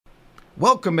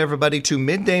Welcome, everybody, to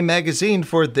Midday Magazine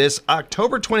for this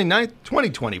October 29th,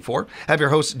 2024. I have your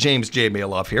host, James J.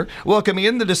 Malouf here. Welcoming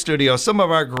into the studio some of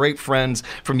our great friends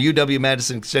from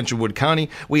Madison Extension Wood County.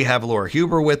 We have Laura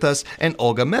Huber with us and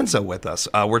Olga Meza with us.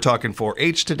 We're talking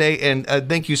 4-H today, and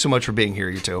thank you so much for being here,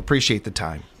 you two. Appreciate the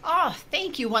time. Oh,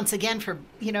 thank you once again for,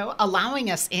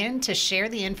 allowing us in to share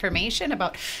the information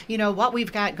about, what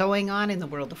we've got going on in the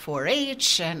world of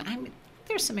 4-H. And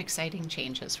there's some exciting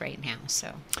changes right now.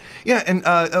 So, yeah, and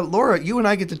Laura, you and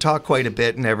I get to talk quite a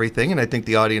bit and everything, and I think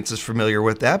the audience is familiar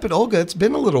with that. But Olga, it's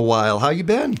been a little while. How you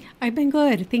been? I've been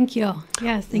good, thank you.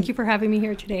 Yes, thank you for having me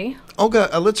here today. Olga,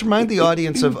 let's remind the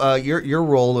audience of your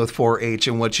role with 4-H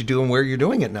and what you do and where you're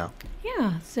doing it now.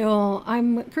 Yeah, so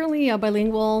I'm currently a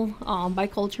bilingual,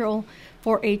 bicultural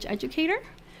 4-H educator,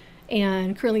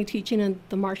 and currently teaching at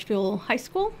the Marshfield High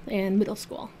School and Middle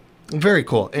School. Very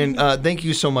cool. And thank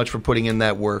you so much for putting in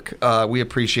that work. We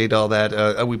appreciate all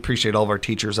that. We appreciate all of our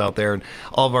teachers out there and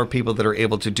all of our people that are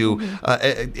able to do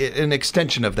an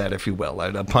extension of that, if you will.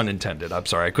 A pun intended. I'm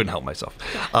sorry. I couldn't help myself.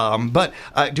 But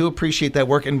I do appreciate that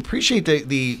work and appreciate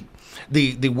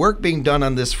the work being done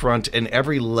on this front in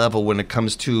every level when it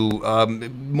comes to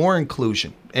more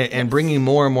inclusion and bringing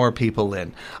more and more people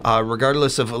in,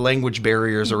 regardless of language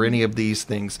barriers or any of these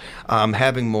things,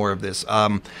 having more of this.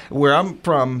 Where I'm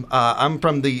from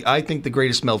I think the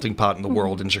greatest melting pot in the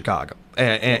world in Chicago.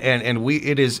 And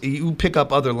you pick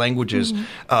up other languages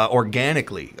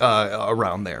organically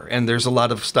around there, and there's a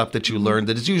lot of stuff that you learn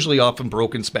that is usually often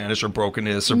broken Spanish or broken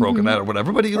this or broken that or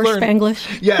whatever. But you learn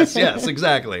Spanglish. Yes,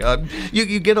 exactly.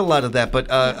 You get a lot of that, but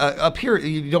up here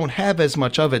you don't have as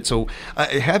much of it. So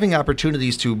having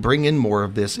opportunities to bring in more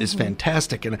of this is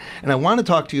fantastic. And I want to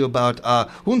talk to you about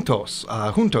Juntos.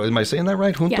 Juntos, am I saying that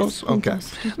right? Juntos? Yes, okay.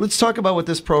 Juntos. Let's talk about what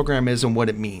this program is and what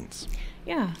it means.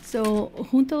 Yeah, so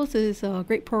Juntos is a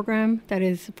great program that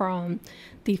is from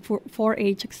the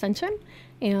 4-H extension,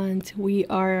 and we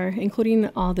are including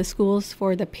the schools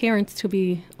for the parents to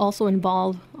be also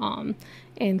involved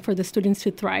and for the students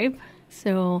to thrive.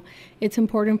 So it's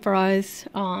important for us,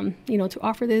 to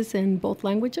offer this in both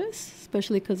languages,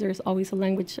 especially because there's always a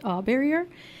language barrier.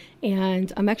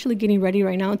 And I'm actually getting ready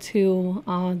right now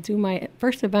to do my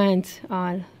first event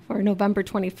for November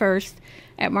 21st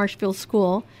at Marshfield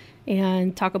School,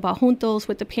 and talk about Juntos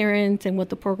with the parents and what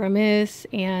the program is,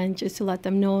 and just to let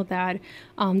them know that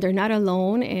they're not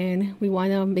alone, and we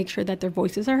want to make sure that their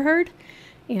voices are heard.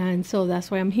 And so that's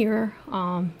why I'm here,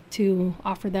 to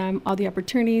offer them all the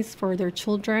opportunities for their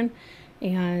children.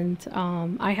 And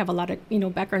I have a lot of,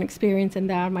 background experience in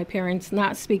that. My parents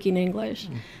not speaking English,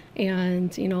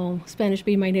 and, Spanish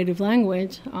being my native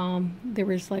language, there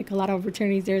was like a lot of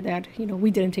opportunities there that,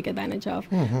 we didn't take advantage of,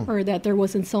 or that there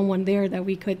wasn't someone there that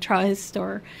we could trust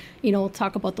or,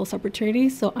 talk about those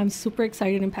opportunities. So I'm super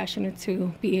excited and passionate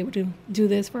to be able to do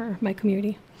this for my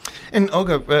community. And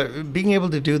Olga, being able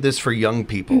to do this for young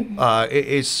people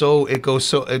it's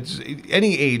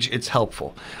any age it's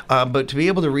helpful, but to be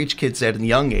able to reach kids at a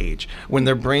young age when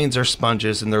their brains are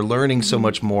sponges and they're learning so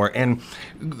much more. And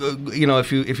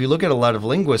if you look at a lot of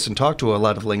linguists and talk to a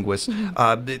lot of linguists,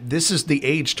 this is the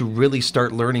age to really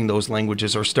start learning those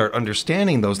languages or start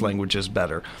understanding those languages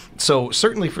better. So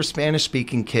certainly for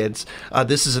Spanish-speaking kids,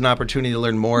 this is an opportunity to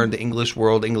learn more in the English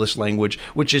world, English language,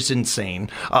 which is insane.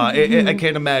 I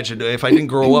can't imagine if I didn't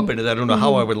grow up in it, I don't know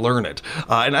how I would learn it.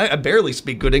 And I barely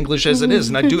speak good English as it is,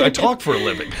 and I talk for a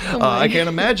living. I can't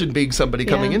imagine being somebody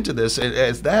coming into this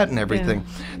as that and everything.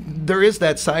 Yeah. There is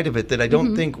that side of it that I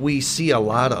don't think we see a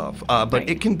lot of, but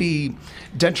it can be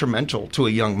detrimental to a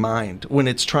young mind when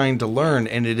it's trying to learn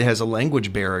and it has a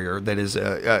language barrier that is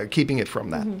keeping it from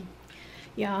that.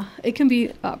 Yeah, it can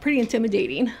be pretty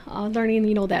intimidating,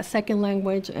 learning, that second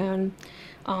language, and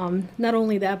not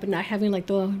only that, but not having like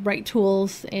the right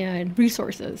tools and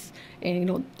resources,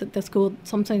 and the school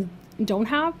sometimes don't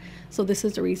have. So this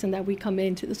is the reason that we come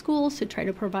into the schools to try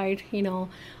to provide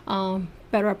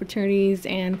better opportunities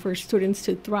and for students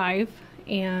to thrive.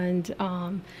 And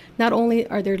not only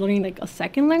are they learning like a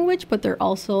second language, but they're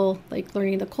also like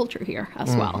learning the culture here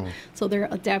as well. So they're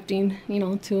adapting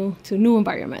to new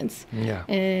environments.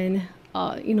 And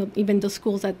even the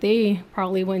schools that they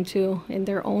probably went to in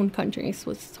their own countries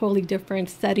was totally different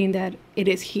setting that it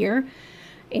is here,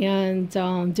 and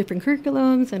different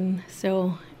curriculums. And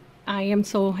so I am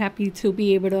so happy to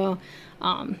be able to,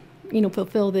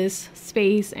 fulfill this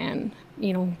space and,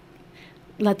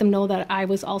 let them know that I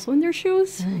was also in their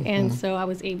shoes. And so I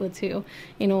was able to,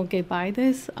 get by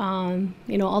this.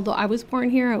 Although I was born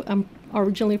here, I'm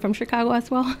originally from Chicago as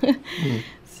well.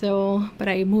 so, but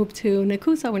I moved to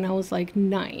Nakusa when I was like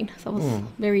 9. So I was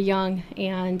very young.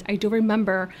 And I do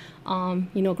remember,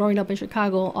 growing up in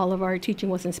Chicago, all of our teaching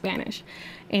was in Spanish.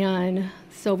 And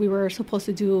so we were supposed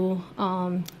to do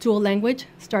dual language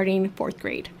starting 4th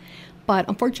grade. But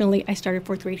unfortunately, I started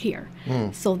 4th grade here.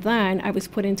 So then I was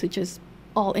put into just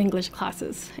all English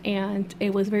classes. And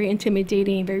it was very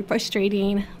intimidating, very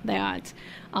frustrating that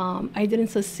I didn't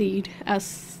succeed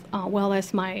as well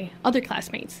as my other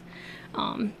classmates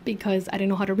because I didn't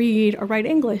know how to read or write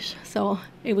English. So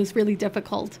it was really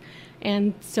difficult.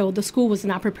 And so the school was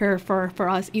not prepared for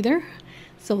us either.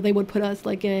 So they would put us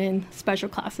like in special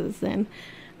classes, and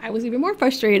I was even more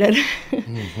frustrated.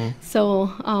 So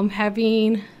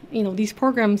having, these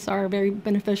programs are very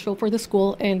beneficial for the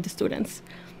school and the students.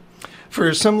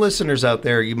 For some listeners out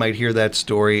there, you might hear that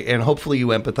story, and hopefully you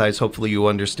empathize, hopefully you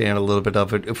understand a little bit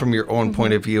of it from your own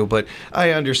point of view. But I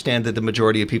understand that the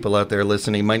majority of people out there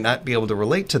listening might not be able to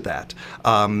relate to that,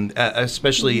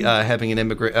 especially having an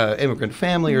immigrant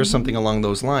family or something along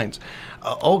those lines.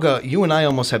 Olga, you and I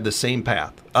almost have the same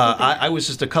path. I was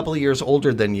just a couple of years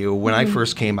older than you when I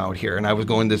first came out here, and I was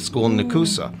going to school in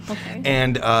Nakusa.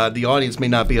 And the audience may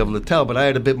not be able to tell, but I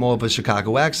had a bit more of a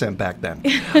Chicago accent back then.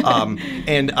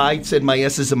 And I said my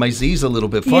S's and my Z's a little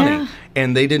bit funny,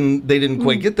 and they didn't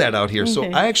quite get that out here. So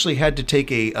I actually had to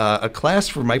take a class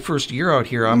for my first year out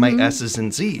here on my S's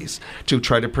and Z's to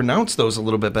try to pronounce those a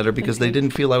little bit better because they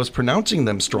didn't feel I was pronouncing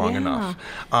them strong enough.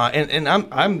 And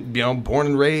I'm born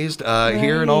and raised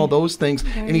here and all those things,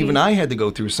 and even I had to go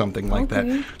through something like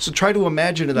that. So try to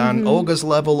imagine it on Olga's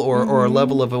level or a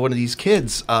level of one of these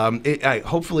kids. It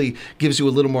hopefully gives you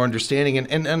a little more understanding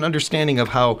and an understanding of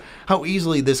how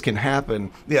easily this can happen.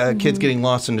 Kids getting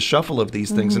lost in the shuffle of these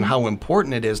things and how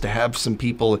important it is to have some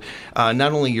people,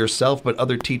 not only yourself but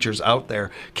other teachers out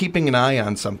there, keeping an eye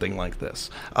on something like this.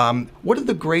 What are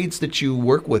the grades that you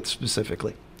work with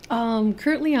specifically?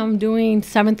 Currently, I'm doing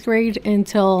 7th grade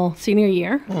until senior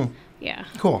year. Yeah.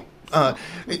 Cool.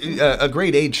 A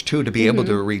great age too to be able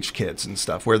to reach kids and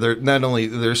stuff where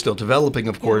they're still developing,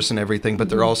 of course, and everything, but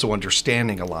they're also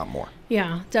understanding a lot more.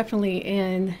 Yeah, definitely.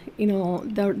 And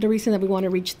the reason that we want to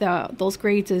reach those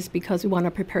grades is because we want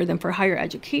to prepare them for higher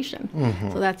education.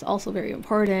 So that's also very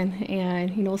important,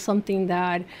 and something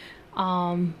that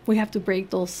we have to break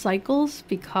those cycles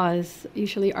because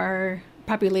usually our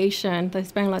population, the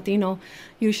Hispanic Latino,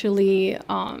 usually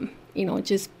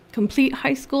just complete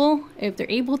high school if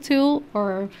they're able to,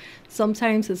 or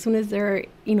sometimes as soon as they're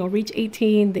reach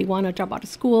 18, they want to drop out of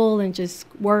school and just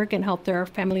work and help their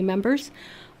family members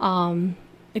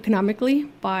economically.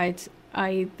 But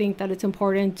I think that it's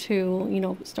important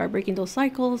to start breaking those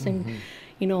cycles and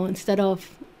instead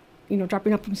of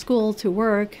dropping out from school to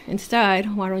work,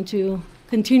 instead why don't you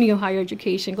continue higher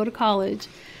education, go to college,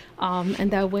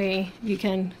 and that way you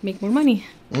can make more money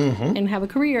and have a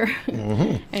career.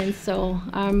 And so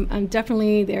I'm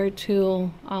definitely there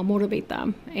to motivate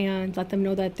them and let them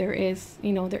know that there is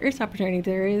opportunity,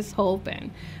 there is hope. And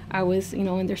I was,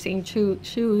 in their same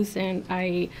shoes, and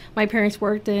my parents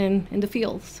worked in the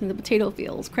fields, in the potato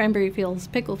fields, cranberry fields,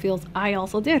 pickle fields. I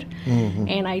also did.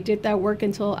 And I did that work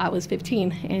until I was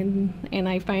 15. And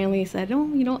I finally said,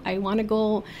 I want to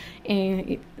go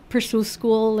and pursue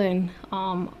school and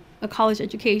a college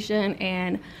education.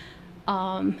 And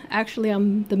actually,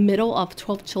 I'm the middle of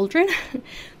 12 children.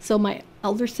 So my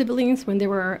elder siblings, when they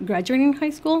were graduating high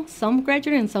school, some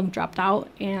graduated and some dropped out,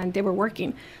 and they were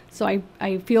working. So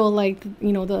I feel like,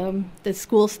 the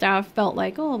school staff felt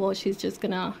like, oh, well, she's just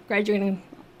going to graduate and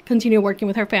continue working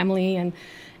with her family and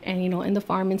in the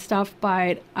farm and stuff.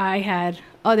 But I had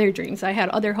other dreams. I had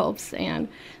other hopes. And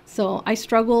so I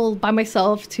struggled by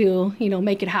myself to,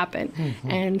 make it happen.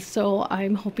 And so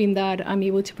I'm hoping that I'm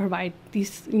able to provide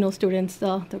these, students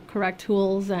the correct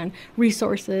tools and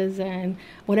resources and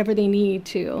whatever they need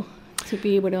to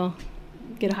be able to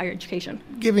get a higher education.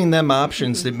 Giving them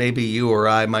options that maybe you or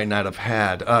I might not have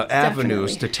had,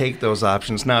 avenues to take those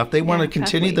options. Now, if they want to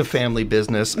continue the family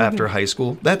business after high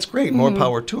school, that's great. More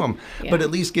power to them. But at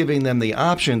least giving them the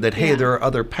option that, hey, there are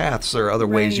other paths, there are other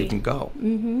ways you can go.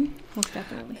 Most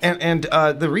definitely. And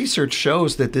the research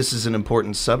shows that this is an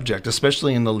important subject,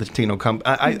 especially in the Latino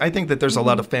I think that there's a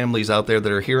lot of families out there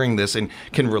that are hearing this and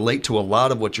can relate to a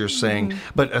lot of what you're saying.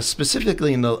 But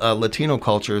specifically in the Latino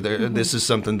culture, this is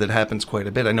something that happens quite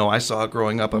a bit. I know I saw it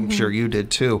growing up. I'm sure you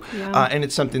did too. And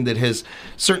it's something that has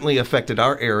certainly affected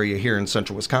our area here in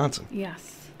central Wisconsin. Yes.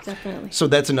 Definitely. So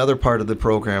that's another part of the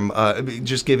program,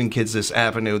 just giving kids this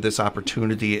avenue, this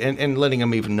opportunity, and letting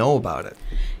them even know about it.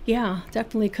 Yeah,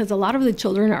 definitely, because a lot of the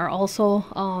children are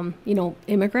also,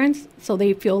 immigrants, so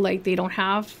they feel like they don't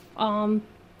have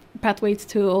pathways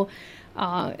to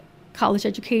college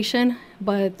education,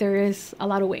 but there is a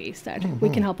lot of ways that we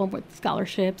can help them with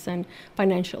scholarships and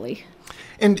financially.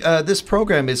 And this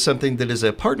program is something that is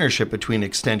a partnership between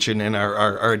Extension and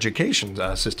our education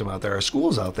system out there, our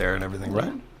schools out there and everything,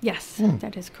 right? Yes,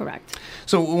 that is correct.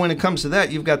 So when it comes to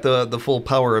that, you've got the full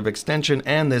power of Extension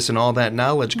and this and all that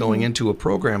knowledge going into a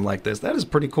program like this. That is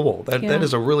pretty cool. That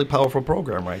is a really powerful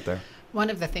program right there. One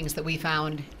of the things that we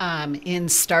found in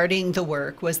starting the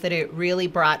work was that it really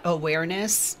brought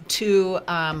awareness to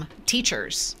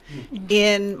teachers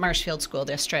in Marshfield School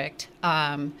District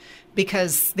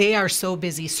because they are so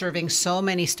busy serving so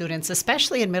many students,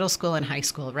 especially in middle school and high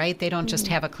school, right? They don't just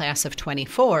have a class of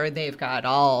 24. They've got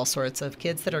all sorts of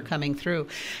kids that are coming through.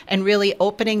 And really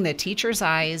opening the teachers'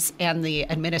 eyes and the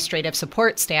administrative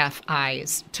support staff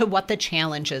eyes to what the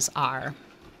challenges are.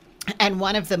 And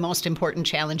one of the most important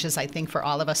challenges, I think, for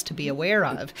all of us to be aware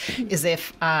of is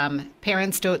if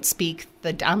parents don't speak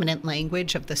the dominant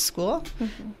language of the school,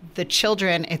 the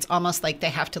children, it's almost like they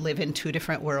have to live in two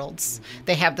different worlds.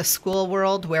 They have the school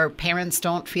world where parents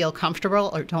don't feel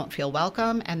comfortable or don't feel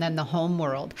welcome, and then the home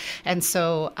world. And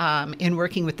so in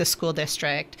working with the school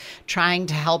district, trying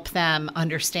to help them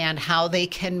understand how they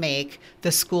can make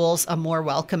the schools a more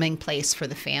welcoming place for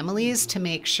the families to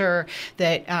make sure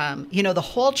that, the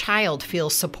whole child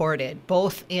feels supported,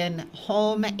 both in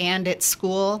home and at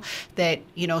school, that,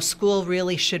 school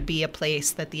really should be a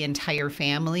place that the entire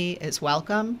family is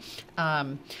welcome.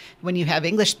 When you have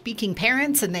English-speaking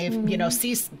parents and they've,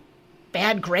 see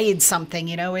bad grades something,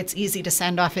 it's easy to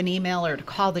send off an email or to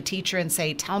call the teacher and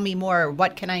say, tell me more,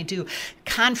 what can I do?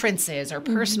 Conferences or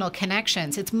personal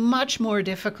connections. It's much more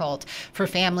difficult for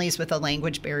families with a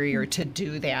language barrier to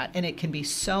do that. And it can be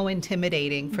so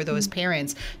intimidating for those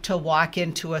parents to walk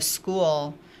into a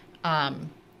school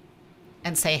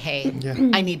and say, hey,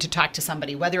 I need to talk to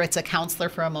somebody, whether it's a counselor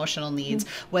for emotional needs,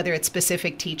 whether it's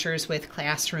specific teachers with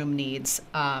classroom needs.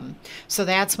 So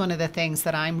that's one of the things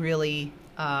that I'm really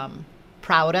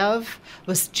proud of,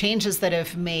 was changes that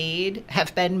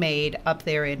have been made up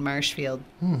there in Marshfield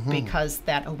because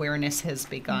that awareness has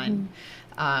begun.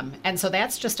 And so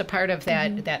that's just a part of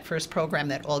that first program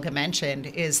that Olga mentioned,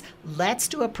 is let's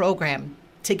do a program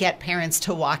to get parents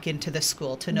to walk into the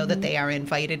school, to know that they are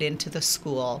invited into the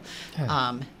school,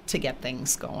 to get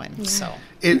things going. So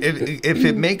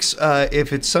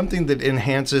if it's something that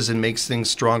enhances and makes things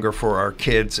stronger for our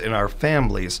kids and our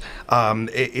families,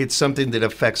 it's something that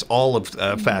affects all of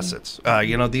facets.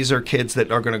 These are kids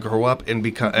that are going to grow up and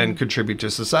become and contribute to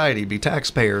society, be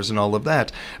taxpayers and all of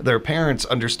that. Their parents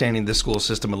understanding the school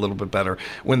system a little bit better.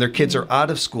 When their kids are out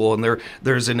of school and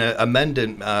there's an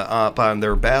amendment up on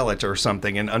their ballot or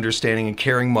something, and understanding and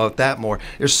caring about that more.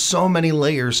 There's so many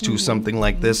layers to something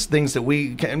like this, things that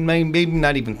we can maybe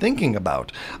not even thinking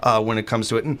about when it comes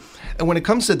to it. And when it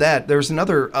comes to that, there's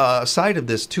another side of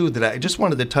this too that I just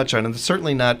wanted to touch on, and it's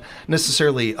certainly not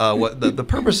necessarily what the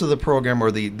purpose of the program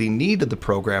or the need of the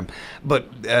program, but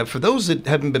for those that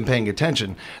haven't been paying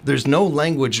attention, there's no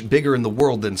language bigger in the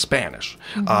world than Spanish.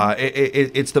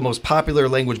 It's the most popular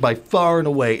language by far and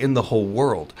away in the whole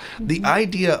world. The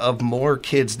idea of more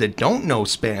kids that don't know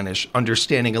Spanish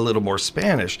understanding a little more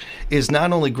Spanish is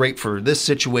not only great for this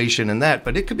situation and that,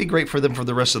 but it could be great for them for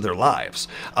the rest of their lives.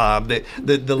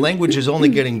 The language is only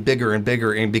getting bigger and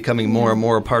bigger and becoming more and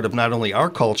more a part of not only our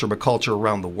culture, but culture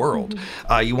around the world.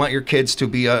 You want your kids to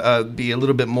be a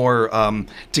little bit more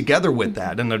together with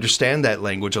that and understand that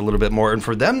language a little bit more, and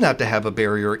for them not to have a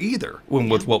barrier either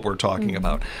with what we're talking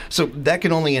about. So that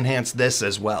can only enhance this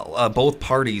as well. Both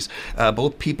parties,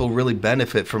 both people really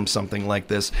benefit from something like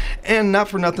this. And not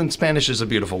for nothing, Spanish is a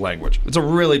beautiful language. It's a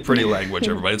really pretty language,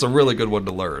 everybody. It's a really good one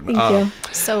to learn. Thank you.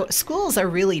 So schools are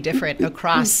really different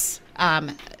across,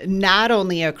 not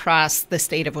only across the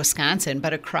state of Wisconsin,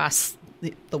 but across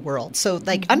the world. So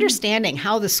understanding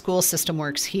how the school system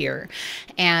works here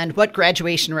and what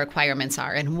graduation requirements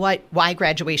are and why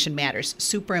graduation matters,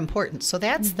 super important. So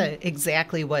that's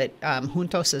exactly what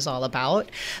Juntos is all about.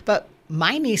 But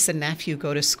my niece and nephew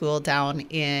go to school down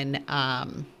in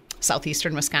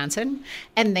southeastern Wisconsin,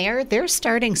 and they're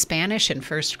starting Spanish in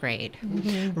first grade,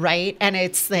 right? And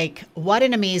it's like, what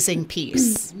an amazing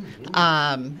piece.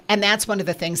 And that's one of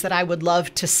the things that I would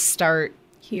love to start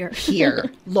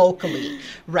here locally,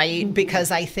 right? Because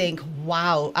I think,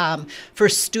 wow, for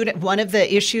one of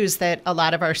the issues that a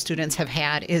lot of our students have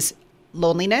had is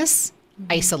loneliness,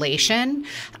 isolation.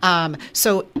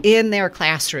 So in their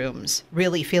classrooms,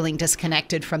 really feeling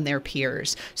disconnected from their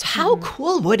peers. So how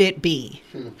cool would it be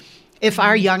if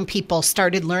our young people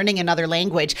started learning another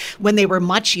language when they were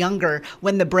much younger,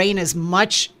 when the brain is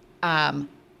much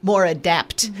more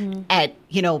adept at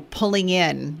pulling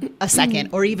in a second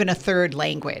or even a third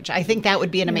language. I think that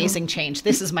would be an amazing change.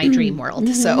 This is my dream world.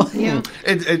 So yeah,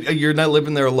 you're not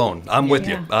living there alone. I'm with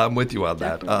you. I'm with you on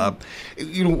that.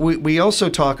 We also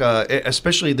talk,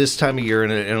 especially this time of year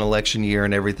in an election year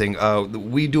and everything.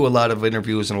 We do a lot of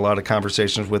interviews and a lot of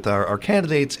conversations with our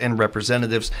candidates and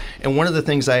representatives. And one of the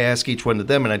things I ask each one of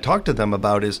them, and I talk to them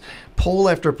about, is poll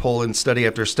after poll and study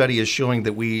after study is showing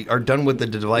that we are done with the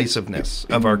divisiveness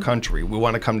of our country. We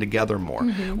want to come together more.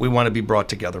 We want to be brought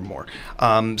together more.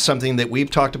 Something that we've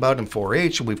talked about in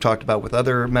 4-H, we've talked about with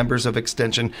other members of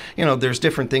Extension. There's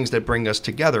different things that bring us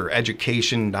together.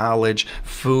 Education, knowledge,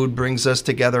 food brings us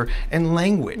together, and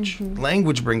language.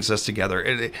 Language brings us together.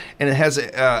 And it has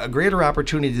a greater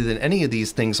opportunity than any of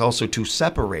these things also to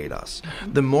separate us.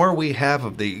 The more we have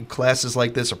of the classes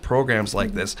like this or programs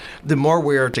like this, the more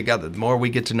we are together, the more we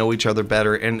get to know each other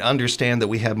better and understand that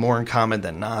we have more in common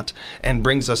than not, and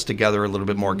brings us together a little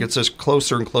bit more, gets us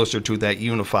closer and closer to that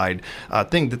unified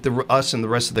thing that us and the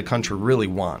rest of the country really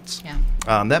wants.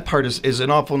 That part is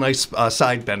an awful nice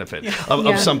side benefit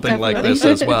of something definitely. like this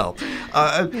as well.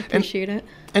 I appreciate it.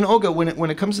 And Olga, when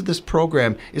it comes to this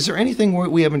program, is there anything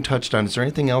we haven't touched on? Is there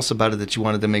anything else about it that you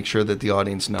wanted to make sure that the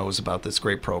audience knows about this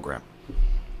great program?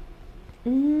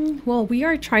 Well, we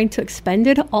are trying to expand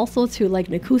it also to like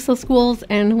Nakusa schools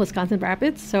and Wisconsin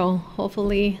Rapids. So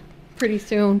hopefully pretty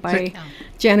soon by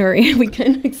January we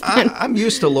can expand. I'm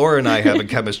used to Laura and I having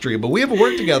chemistry, but we haven't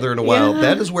worked together in a while.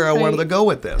 That is where I wanted to go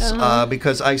with this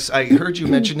because I heard you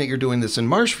mention that you're doing this in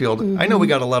Marshfield. I know we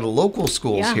got a lot of local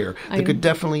schools here that could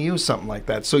definitely use something like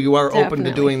that. So you are open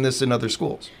to doing this in other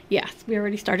schools? Yes, we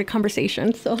already started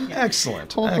conversations. So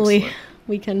excellent. Hopefully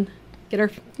we can get our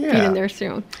feet in there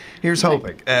soon. Here's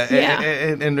hoping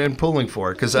and pulling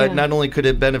for it, because not only could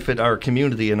it benefit our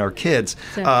community and our kids,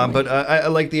 but I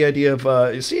like the idea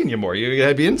of seeing you more. You're going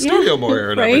to be in studio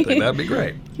more and everything. That'd be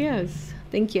great. Yes,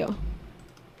 thank you.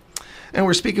 And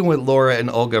we're speaking with Laura and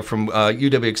Olga from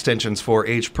UW Extension's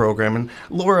 4-H program. And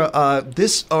Laura,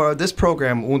 this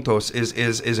program, Juntos,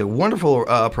 is a wonderful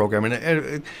program. And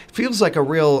it feels like a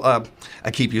real,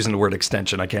 I keep using the word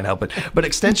extension, I can't help it, but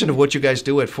extension of what you guys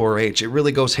do at 4-H. It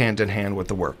really goes hand in hand with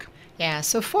the work. Yeah,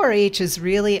 so 4-H is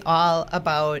really all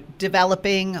about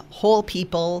developing whole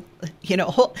people,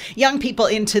 young people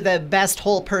into the best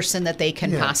whole person that they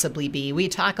can possibly be. We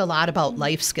talk a lot about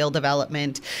life skill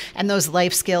development, and those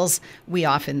life skills, we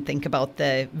often think about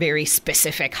the very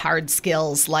specific hard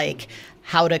skills like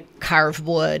how to carve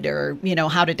wood or,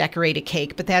 how to decorate a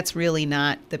cake, but that's really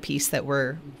not the piece that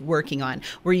we're working on.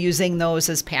 We're using those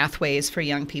as pathways for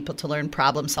young people to learn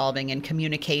problem solving and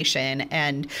communication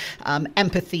and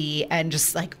empathy and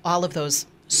just like all of those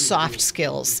soft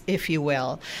skills, if you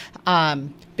will.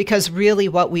 Because really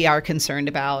what we are concerned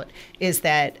about is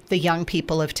that the young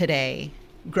people of today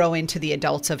grow into the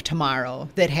adults of tomorrow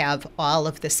that have all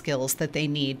of the skills that they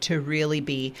need to really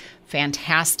be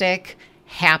fantastic,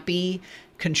 happy,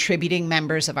 contributing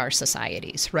members of our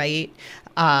societies, right?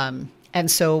 And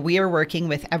so we are working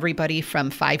with everybody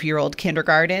from 5-year-old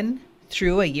kindergarten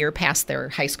through a year past their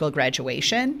high school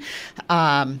graduation.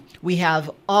 We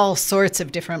have all sorts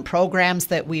of different programs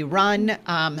that we run.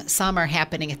 Some are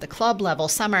happening at the club level,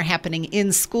 some are happening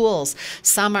in schools,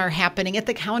 some are happening at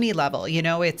the county level.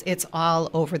 It's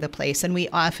all over the place. And we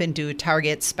often do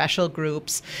target special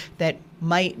groups that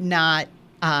might not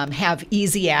have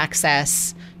easy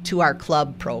access to our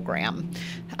club program.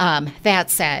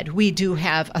 That said, we do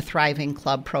have a thriving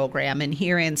club program. And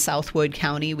here in Southwood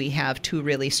County, we have 2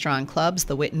 really strong clubs,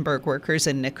 the Wittenberg Workers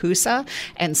in Nakusa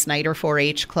and Snyder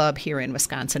 4-H Club here in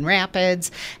Wisconsin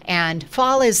Rapids. And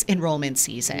fall is enrollment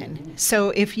season.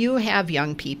 So if you have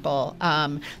young people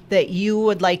that you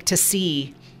would like to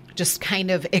see just kind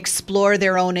of explore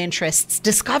their own interests,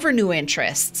 discover new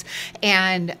interests,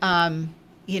 and,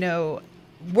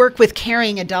 work with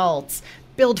caring adults,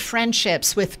 build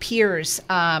friendships with peers,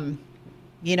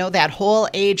 that whole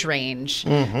age range.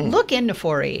 Look into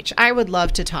 4-H. I would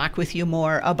love to talk with you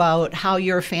more about how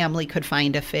your family could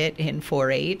find a fit in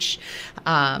 4-H.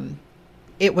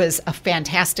 It was a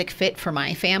fantastic fit for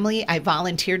my family. I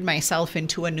volunteered myself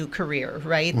into a new career,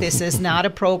 right? This is not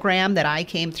a program that I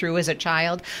came through as a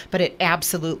child, but it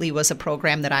absolutely was a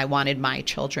program that I wanted my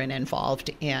children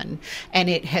involved in. And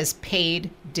it has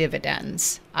paid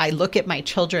dividends. I look at my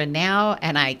children now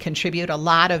and I contribute a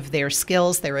lot of their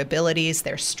skills, their abilities,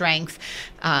 their strength.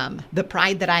 The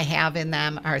pride that I have in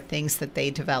them are things that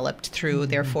they developed through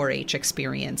their 4-H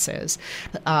experiences.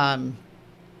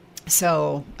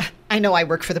 So I know I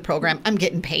work for the program. I'm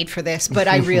getting paid for this, but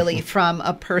I really, from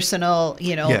a personal,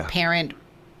 parent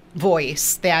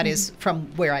voice. That is from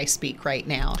where I speak right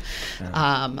now.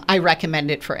 I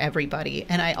recommend it for everybody.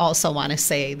 And I also want to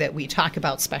say that we talk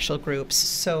about special groups.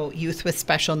 So youth with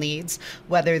special needs,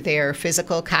 whether they're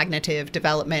physical, cognitive,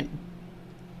 development,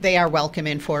 they are welcome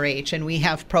in 4-H, and we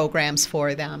have programs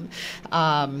for them.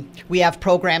 We have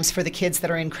programs for the kids that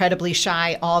are incredibly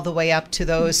shy, all the way up to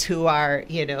those who are,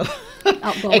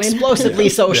 explosively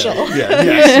social.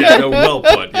 Well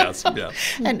put. Yes, yeah.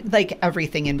 And like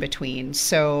everything in between.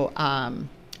 So,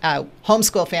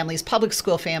 homeschool families, public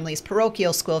school families,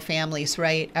 parochial school families,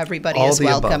 right? Everybody All is the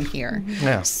welcome above. here.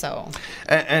 Yeah. So,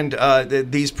 And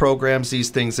these programs,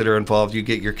 these things that are involved, you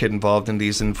get your kid involved in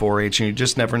these in 4-H, and you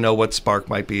just never know what spark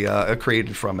might be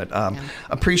created from it.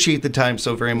 Appreciate the time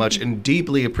so very much, and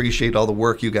deeply appreciate all the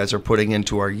work you guys are putting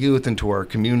into our youth, into our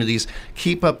communities.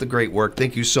 Keep up the great work.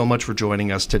 Thank you so much for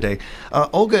joining us today.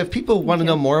 Olga, if people want to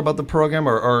know more about the program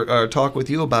or talk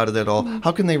with you about it at all,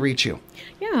 how can they reach you?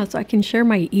 Yeah, so I can share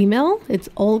my email. It's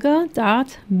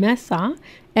olga.meza,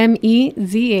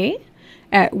 M-E-Z-A,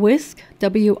 at wisc.edu.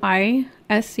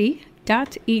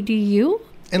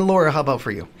 And Laura, how about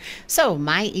for you? So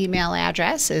my email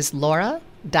address is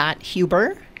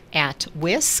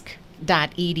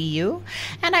laura.huber@wisc.edu.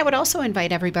 And I would also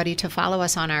invite everybody to follow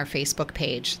us on our Facebook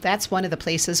page. That's one of the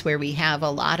places where we have a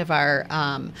lot of our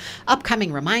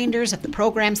upcoming reminders of the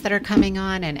programs that are coming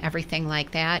on and everything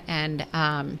like that. And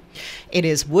it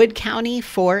is Wood County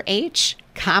 4-H,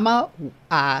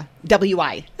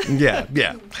 WI. Yeah.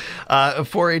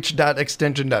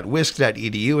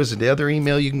 4h.extension.wisc.edu is the other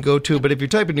email you can go to. But if you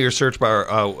type into your search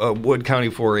bar Wood County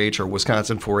 4-H or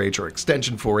Wisconsin 4-H or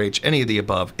Extension 4-H, any of the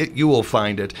above, you will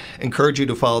find it. Encourage you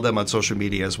to follow them on social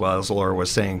media as well, as Laura was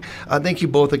saying. Thank you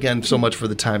both again so much for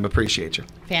the time. Appreciate you.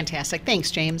 Fantastic. Thanks,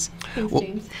 James. Thanks,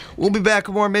 James. We'll be back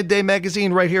with more Midday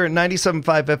Magazine right here at 97.5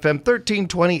 FM,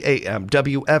 1320 AM,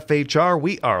 WFHR.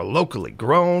 We are locally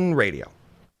grown radio.